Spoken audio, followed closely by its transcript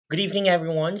Good evening,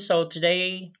 everyone. So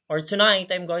today or tonight,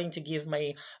 I'm going to give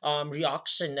my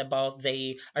reaction about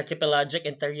the archipelagic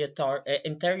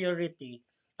interiority,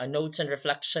 notes and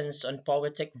reflections on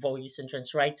poetic voice and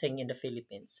transwriting in the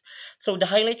Philippines. So the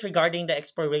highlight regarding the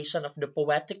exploration of the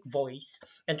poetic voice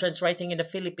and transwriting in the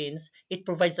Philippines, it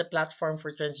provides a platform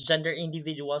for transgender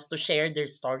individuals to share their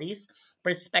stories,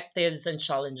 perspectives, and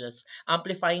challenges,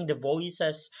 amplifying the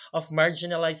voices of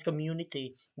marginalized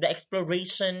community. The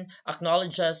exploration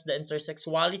acknowledges the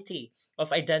intersectionality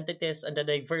of identities and the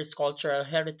diverse cultural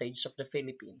heritage of the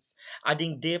Philippines,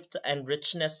 adding depth and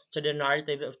richness to the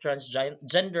narrative of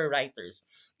transgender writers.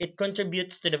 It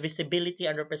contributes to the visibility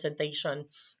and representation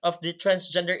of the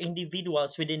transgender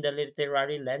individuals within the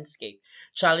literary landscape,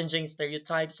 challenging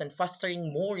stereotypes and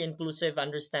fostering more inclusive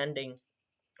understanding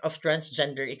of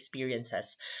transgender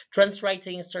experiences. Trans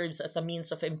writing serves as a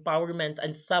means of empowerment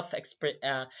and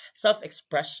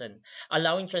self-expression,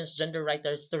 allowing transgender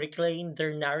writers to reclaim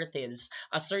their narratives,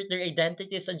 assert their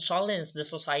identities, and challenge the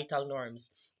societal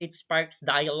norms. It sparks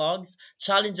dialogues,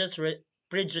 challenges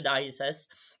prejudices,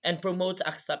 and promotes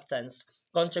acceptance,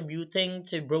 contributing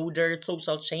to broader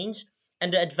social change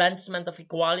and the advancement of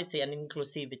equality and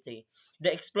inclusivity.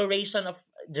 The exploration of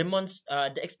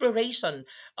the exploration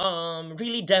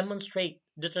really demonstrate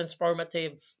the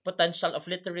transformative potential of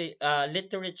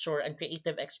literature and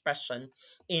creative expression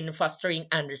in fostering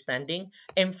understanding,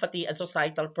 empathy, and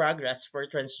societal progress for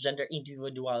transgender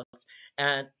individuals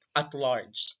and at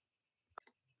large.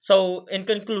 So, in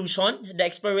conclusion, the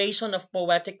exploration of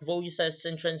poetic voices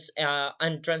and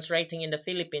transwriting in the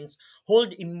Philippines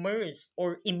hold immense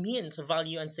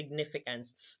value and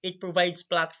significance. It provides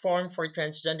platform for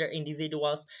transgender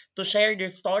individuals to share their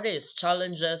stories,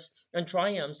 challenges, and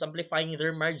triumphs, amplifying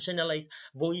their marginalized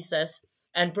voices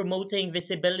and promoting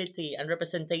visibility and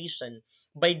representation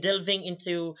by delving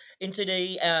into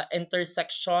the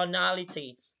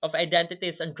intersectionality of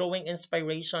identities and drawing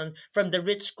inspiration from the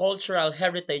rich cultural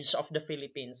heritage of the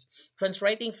Philippines.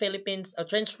 Transwriting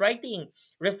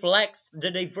reflects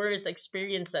the diverse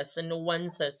experiences and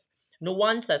nuances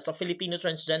of Filipino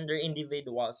transgender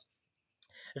individuals.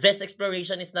 This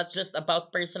exploration is not just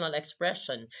about personal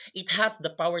expression. It has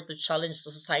the power to challenge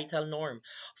the societal norm,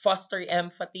 foster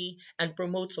empathy, and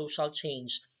promote social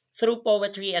change. Through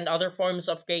poetry and other forms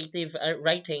of creative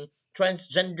writing,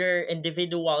 transgender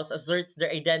individuals assert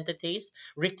their identities,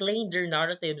 reclaim their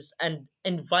narratives, and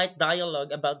invite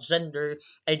dialogue about gender,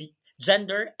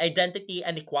 identity,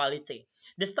 and equality.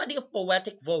 The study of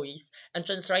poetic voice and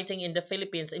transwriting in the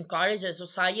Philippines encourages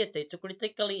society to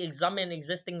critically examine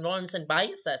existing norms and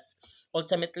biases,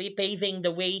 ultimately paving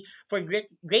the way for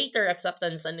greater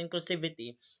acceptance and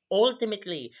inclusivity.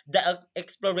 Ultimately, the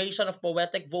exploration of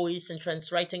poetic voice and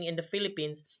transwriting in the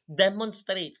Philippines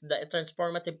demonstrates the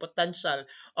transformative potential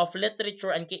of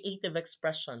literature and creative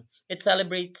expression. It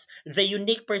celebrates the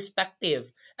unique perspective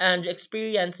and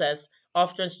experiences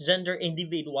of transgender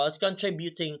individuals,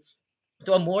 contributing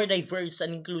to a more diverse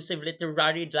and inclusive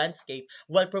literary landscape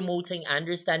while promoting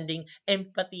understanding,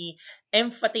 empathy,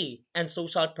 and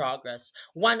social progress.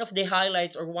 One of the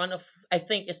highlights, or one of I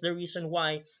think is the reason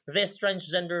why these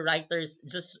transgender writers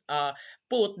just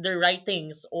put their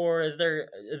writings or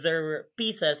their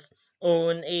pieces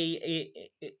on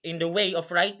in the way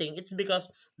of writing. It's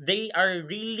because they are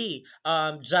really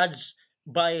judged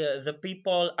by the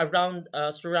people around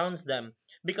surrounds them,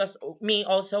 because me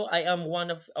also, I am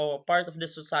one of part of the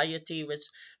society which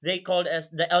they call as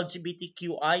the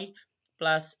LGBTQI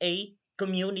plus A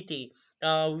community.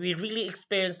 We really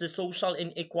experience the social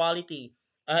inequality,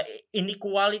 uh,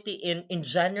 inequality in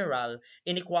general,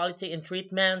 inequality in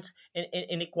treatment,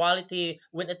 inequality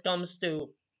when it comes to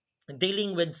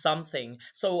dealing with something.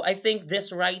 So I think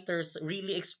these writers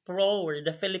really explore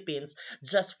the Philippines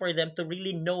just for them to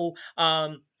really know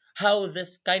how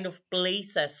this kind of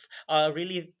places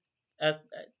really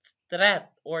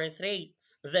threat or threat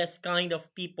this kind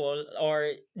of people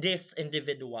or these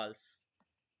individuals.